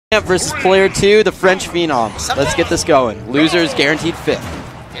versus player 2, the French Phenom. Let's get this going. Losers guaranteed 5th.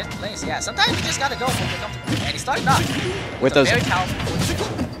 5th place, yeah. Sometimes you just gotta go for the and he started off with those. Very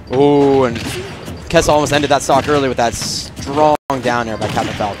talented. Ooh, and Kesa almost ended that stock early with that strong down air by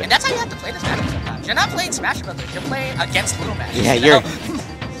Captain Falcon. And that's how you have to play this matchup sometimes. You're not playing Smash Brothers, you're playing against Little Mac. Yeah, you're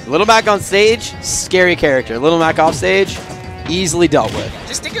Little Mac on stage, scary character. Little Mac off stage, easily dealt with. Yeah,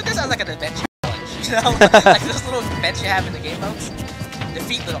 just think of this as like an adventure challenge, you know? Like those little events you have in the game modes.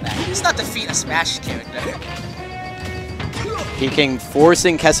 Defeat Little Mac. It's not defeat a Smash character. Peking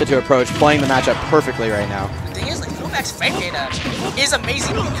forcing Kesa to approach, playing the matchup perfectly right now. The thing is, like, Little Mac's frame data is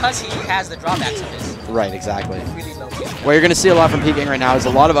amazing because he has the drawbacks of his. Right, exactly. Really low. What you're going to see a lot from Peking right now is a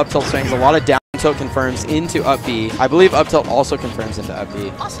lot of up tilt swings, a lot of down tilt confirms into up B. I believe up tilt also confirms into up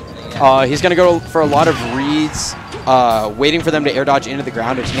B. Possibly, yeah. He's going to go for a lot of reads, waiting for them to air dodge into the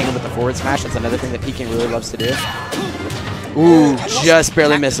ground or hitting them with the forward smash. That's another thing that Peking really loves to do. Ooh, just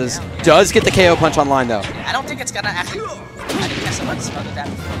barely misses. Does get the KO punch online though. I don't think it's gonna actually. I think Kesa went smothered that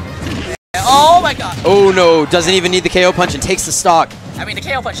before. Oh my god. Oh no, doesn't even need the KO punch and takes the stock. I mean, the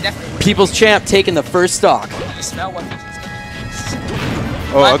KO punch definitely works. People's champ taking the first stock. You smell what Peking's gonna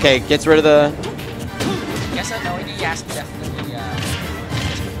do. Oh, okay, gets rid of the. Kesa knowing the Yas definitely.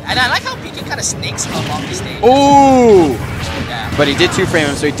 And I like how Peking kind of snakes along the stage. Ooh! Yeah. But he did 2-frame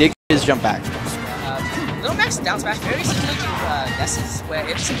him, so he did get his jump back. Little Mac's down smash very similar to Ness's, where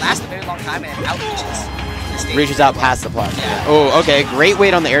it just lasts a very long time and it outreaches the stage. Reaches out past the platform. Yeah. Oh, okay, great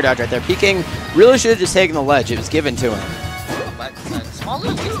weight on the air dodge right there. Peking really should have just taken the ledge. It was given to him. But small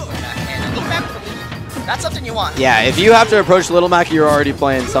little lead for Little Mac, and Little Mac with the lead. That's something you want. Yeah, if you have to approach Little Mac, you're already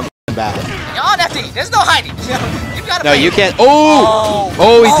playing something bad. You're on FD. There's no hiding. You've got to No, play. You can't. Oh!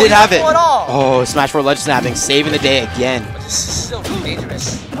 Oh, he did have it. All. Oh, Smash 4 ledge snapping, saving the day again. But this is still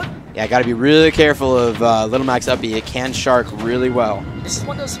dangerous. Yeah, got to be really careful of Little Mac's up B. It can shark really well. This is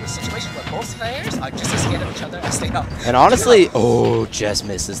one of those situations where both players are just as scared of each other as they are. And honestly, oh, just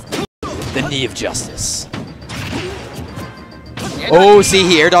misses the knee of justice. Oh, see,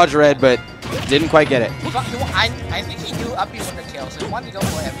 he air dodged red, but didn't quite get it. I think he knew up B wouldn't kill, so he wanted to go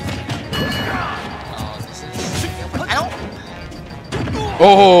for everything. Oh, this is... I don't...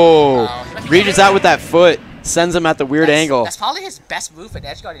 Oh, reaches out with that foot, sends him at the weird angle. That's probably his best move in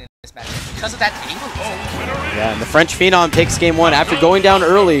edge guarding in this match because of that angle. Yeah, and the French Phenom takes game 1 after going down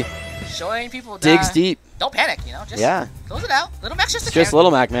early. Showing people digs deep. Don't panic, you know. Just close it out. Little Mac's just a just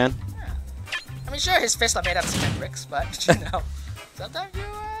Little Mac, man. Yeah. I mean, sure, his fists are made out of cement bricks, but you know, sometimes you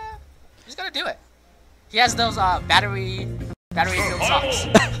just gotta do it. He has those battery-filled socks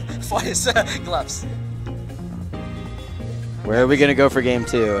for his gloves. Where are we gonna go for game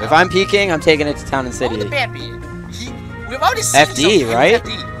 2? If I'm Peking, I'm taking it to Town and City. What would the band be? We've already seen FD, right?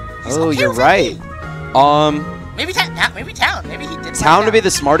 FD. Oh, okay you're right. Maybe Town. Maybe Town. Maybe he did. Town would be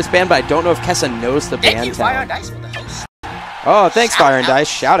the smartest band, but I don't know if Kesa knows the band. Thank you, Fire and Dice, for the host. Oh, thanks, Fire and Dice.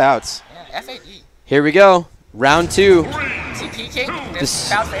 Shout outs. Yeah, FAD. Here we go. Round 2. See Peking, this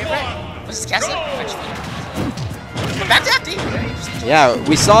crowd favorite versus Kesa. We're back to FD. Yeah,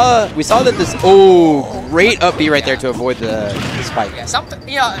 we saw that this. Oh, great up B right there to avoid the spike.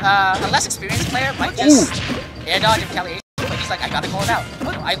 Yeah, a less experienced player might just air dodge retaliation, but he's like, I gotta call it out.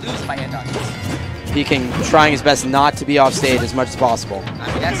 I lose if I air dodge. Peking trying his best not to be off stage as much as possible.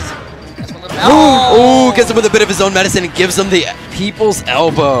 I mean, that's what Little Mac. Oh, gets him with a bit of his own medicine and gives him the people's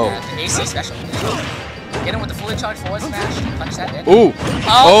elbow. Yeah, the AC special. Get him with the fully charged forward smash. Punch that in. Ooh.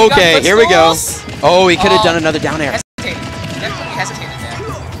 Oh, okay, here we go. Oh, he could have done another down air. Hesitated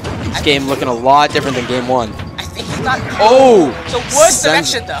there. This game looking a lot different than game 1. I think he thought. Oh! The worst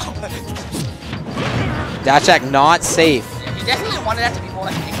direction, though. Dash attack not safe. Yeah, he definitely wanted that to be more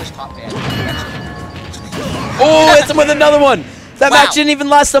like an English pop band. Oh, hits him with another one. That match didn't even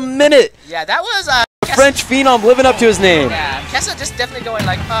last a minute. Yeah, that was French Phenom living up to his name. Yeah, Kesa just definitely going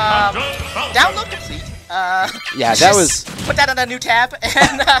like, download complete. Yeah, that was. Put that on a new tab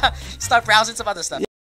and start browsing some other stuff.